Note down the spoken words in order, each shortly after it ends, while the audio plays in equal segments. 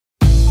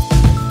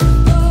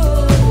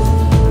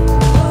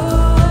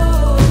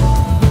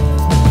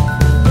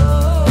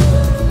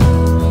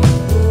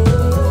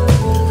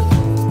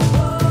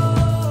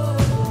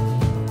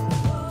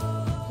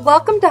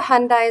Welcome to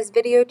Hyundai's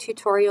video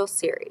tutorial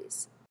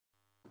series.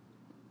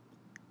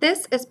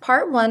 This is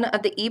part 1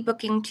 of the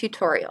e-booking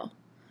tutorial.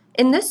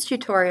 In this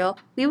tutorial,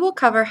 we will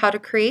cover how to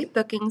create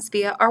bookings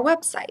via our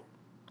website.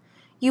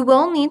 You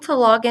will need to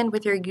log in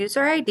with your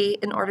user ID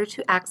in order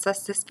to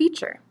access this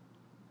feature.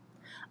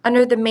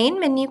 Under the main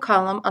menu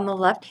column on the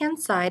left-hand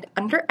side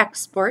under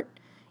Export,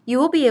 you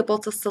will be able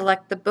to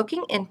select the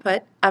Booking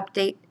Input,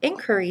 Update,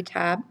 Inquiry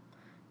tab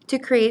to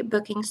create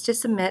bookings to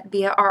submit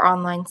via our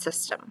online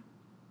system.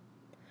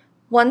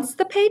 Once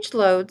the page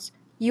loads,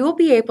 you will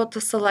be able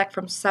to select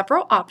from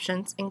several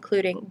options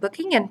including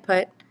Booking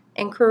Input,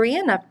 Inquiry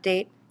and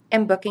Update,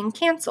 and Booking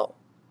Cancel.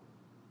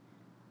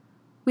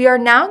 We are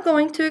now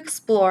going to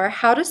explore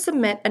how to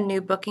submit a new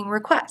booking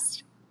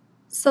request.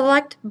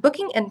 Select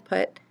Booking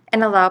Input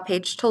and allow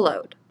page to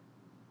load.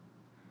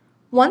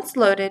 Once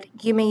loaded,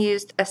 you may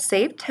use a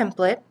saved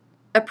template,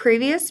 a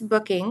previous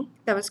booking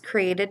that was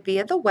created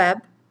via the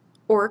web,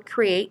 or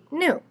create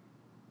new.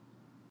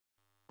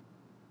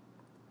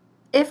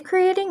 If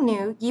creating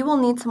new, you will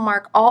need to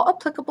mark all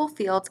applicable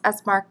fields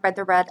as marked by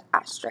the red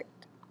asterisk.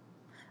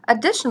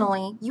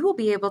 Additionally, you will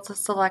be able to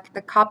select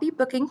the Copy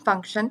Booking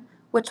function,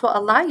 which will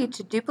allow you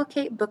to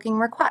duplicate booking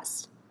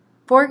requests.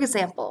 For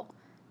example,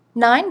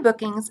 9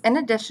 bookings in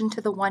addition to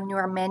the one you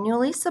are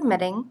manually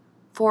submitting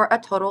for a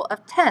total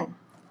of 10.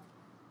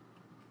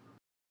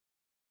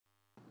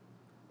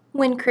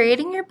 When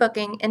creating your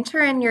booking,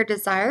 enter in your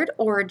desired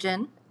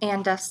origin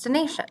and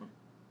destination.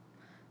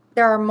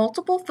 There are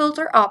multiple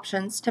filter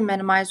options to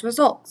minimize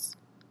results.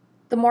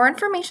 The more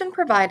information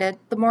provided,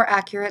 the more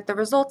accurate the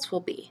results will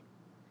be.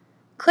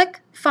 Click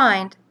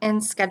Find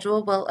and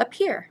Schedule will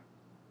appear.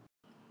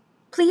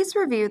 Please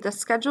review the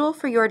schedule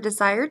for your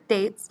desired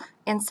dates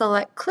and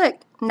select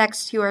Click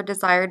next to your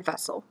desired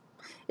vessel.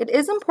 It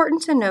is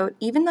important to note,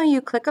 even though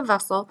you click a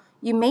vessel,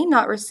 you may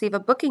not receive a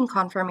booking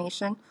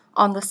confirmation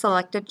on the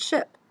selected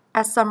ship,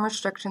 as some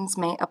restrictions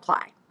may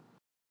apply.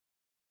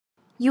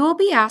 You will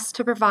be asked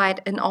to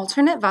provide an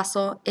alternate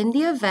vessel in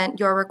the event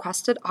your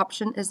requested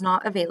option is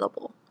not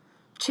available.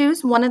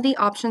 Choose one of the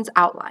options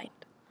outlined.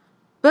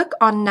 Book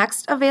on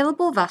next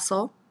available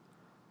vessel,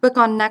 book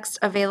on next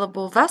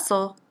available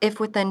vessel if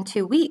within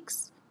 2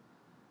 weeks,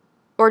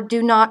 or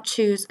do not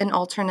choose an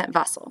alternate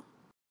vessel.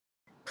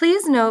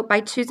 Please note, by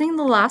choosing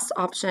the last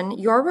option,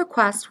 your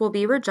request will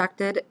be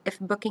rejected if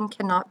booking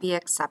cannot be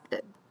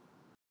accepted.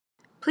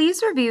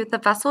 Please review the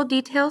vessel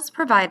details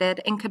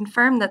provided and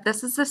confirm that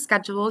this is the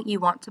schedule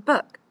you want to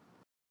book.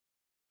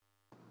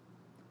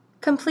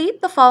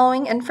 Complete the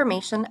following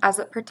information as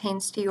it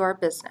pertains to your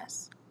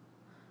business.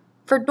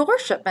 For door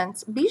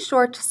shipments, be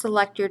sure to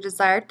select your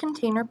desired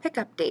container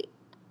pickup date.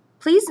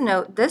 Please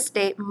note this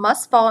date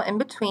must fall in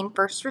between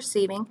first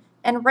receiving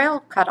and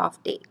rail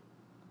cutoff date.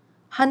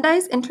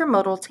 Hyundai's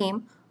intermodal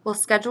team will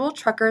schedule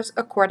truckers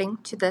according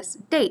to this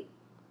date.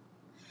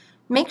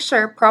 Make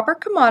sure proper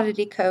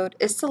commodity code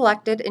is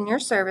selected in your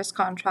service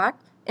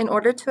contract in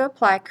order to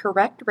apply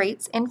correct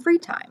rates and free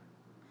time.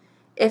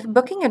 If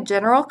booking a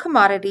general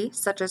commodity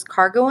such as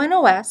cargo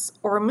NOS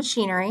or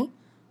machinery,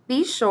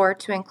 be sure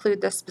to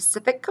include the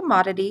specific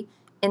commodity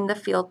in the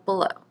field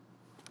below.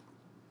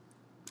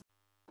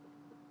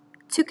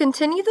 To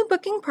continue the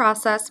booking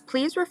process,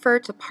 please refer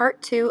to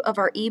Part 2 of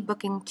our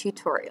e-booking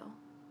tutorial.